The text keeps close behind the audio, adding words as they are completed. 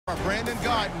Brandon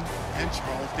Garden and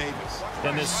Charles Davis.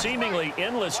 And this seemingly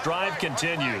endless drive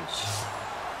continues.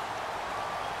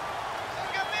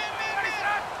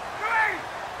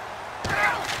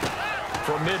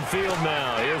 From midfield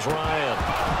now, here's Ryan.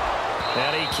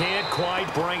 And he can't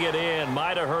quite bring it in.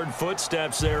 Might have heard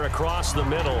footsteps there across the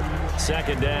middle.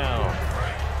 Second down.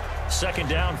 Second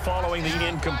down following the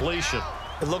incompletion.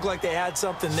 It looked like they had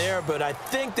something there, but I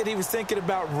think that he was thinking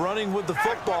about running with the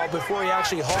football before he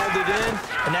actually hauled it in,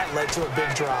 and that led to a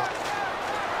big drop.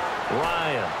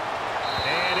 Ryan.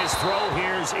 And his throw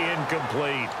here's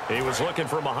incomplete. He was looking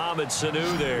for Mohamed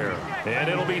Sanu there. And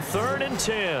it'll be 3rd and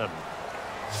 10.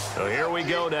 So here we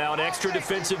go now. An extra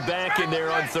defensive back in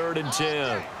there on 3rd and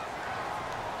 10.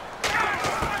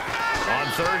 On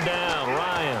 3rd down,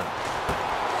 Ryan.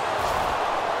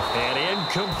 And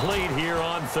incomplete here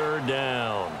on 3rd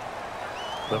down.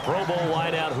 The Pro Bowl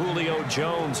wideout Julio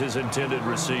Jones, his intended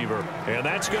receiver. And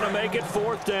that's going to make it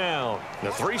 4th down.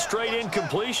 The 3 straight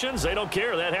incompletions, they don't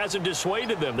care. That hasn't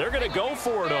dissuaded them. They're going to go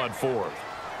for it on 4th.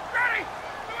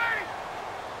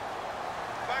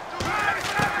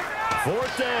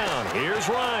 4th down. Here's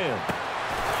Ryan.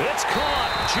 It's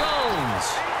caught. Jones.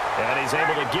 And he's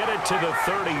able to get it to the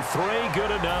 33.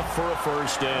 Good enough for a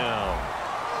 1st down.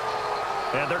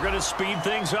 And they're going to speed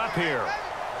things up here.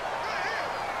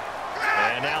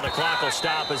 And now the clock will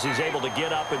stop as he's able to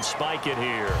get up and spike it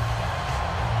here.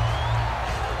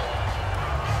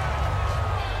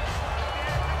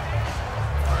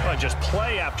 Well, just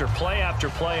play after play after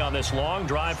play on this long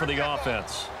drive for the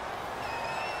offense.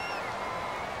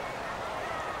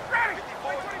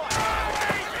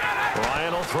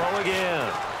 Ryan will throw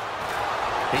again.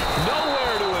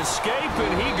 Nowhere to escape,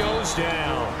 and he goes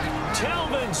down.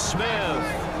 Telvin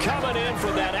Smith coming in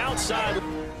from that outside.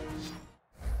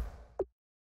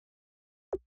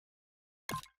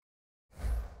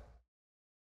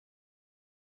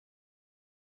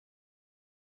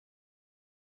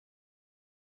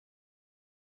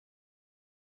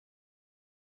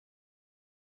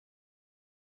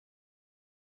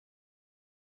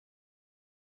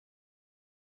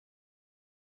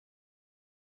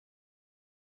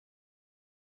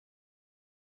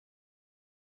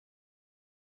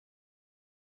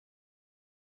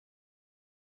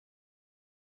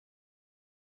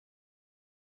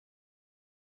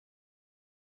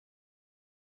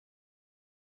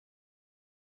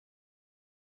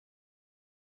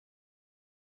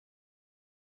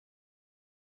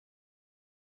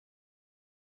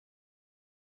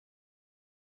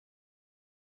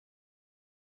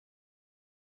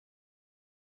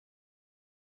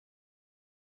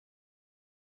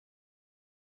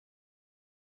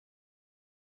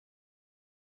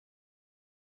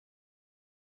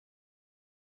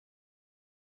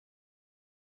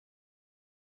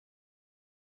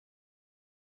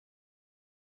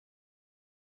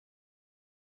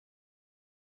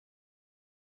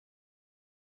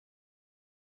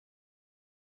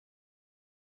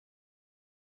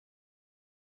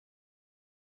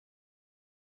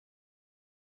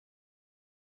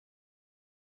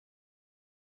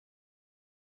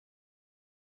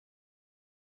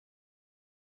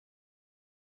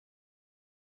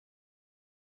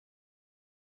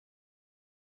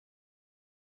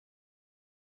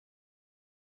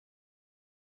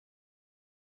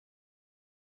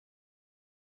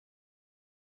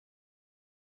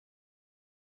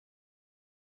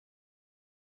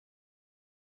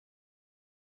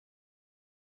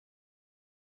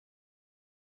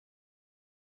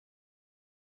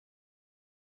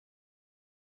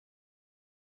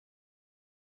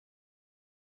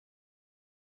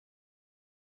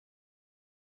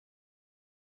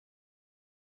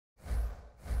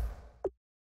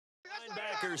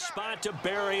 Linebackers spot to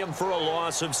bury him for a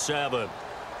loss of 7.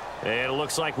 And it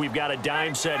looks like we've got a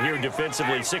dime set here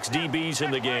defensively. 6 DBs in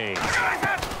the game.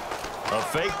 A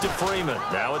fake to Freeman.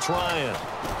 Now it's Ryan.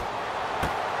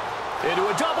 Into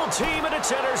a double team, and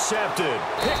it's intercepted.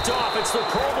 Picked off. It's the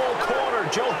Pro Bowl corner,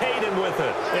 Joe Hayden, with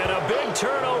it. And a big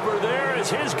turnover there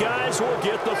as his guys will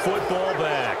get the football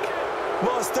back.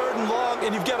 Well, it's 3rd and long,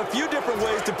 and you've got a few different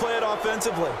ways to play it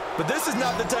offensively. But this is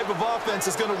not the type of offense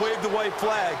that's going to wave the white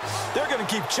flag. They're going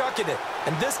to keep chucking it.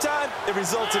 And this time, it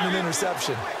results in an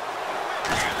interception.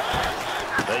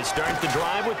 They start the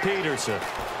drive with Peterson.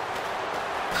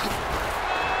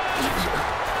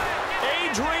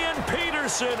 Adrian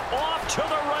Peterson off to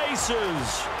the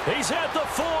races. He's at the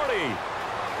 40,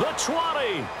 the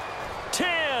 20,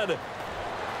 10.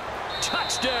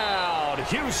 Touchdown,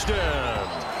 Houston.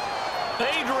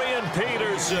 Adrian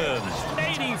Peterson,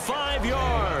 85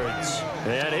 yards.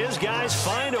 And his guys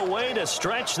find a way to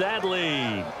stretch that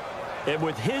lead. And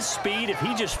with his speed, if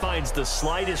he just finds the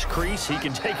slightest crease, he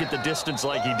can take it the distance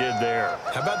like he did there.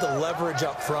 How about the leverage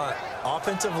up front?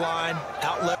 Offensive line,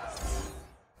 outlet.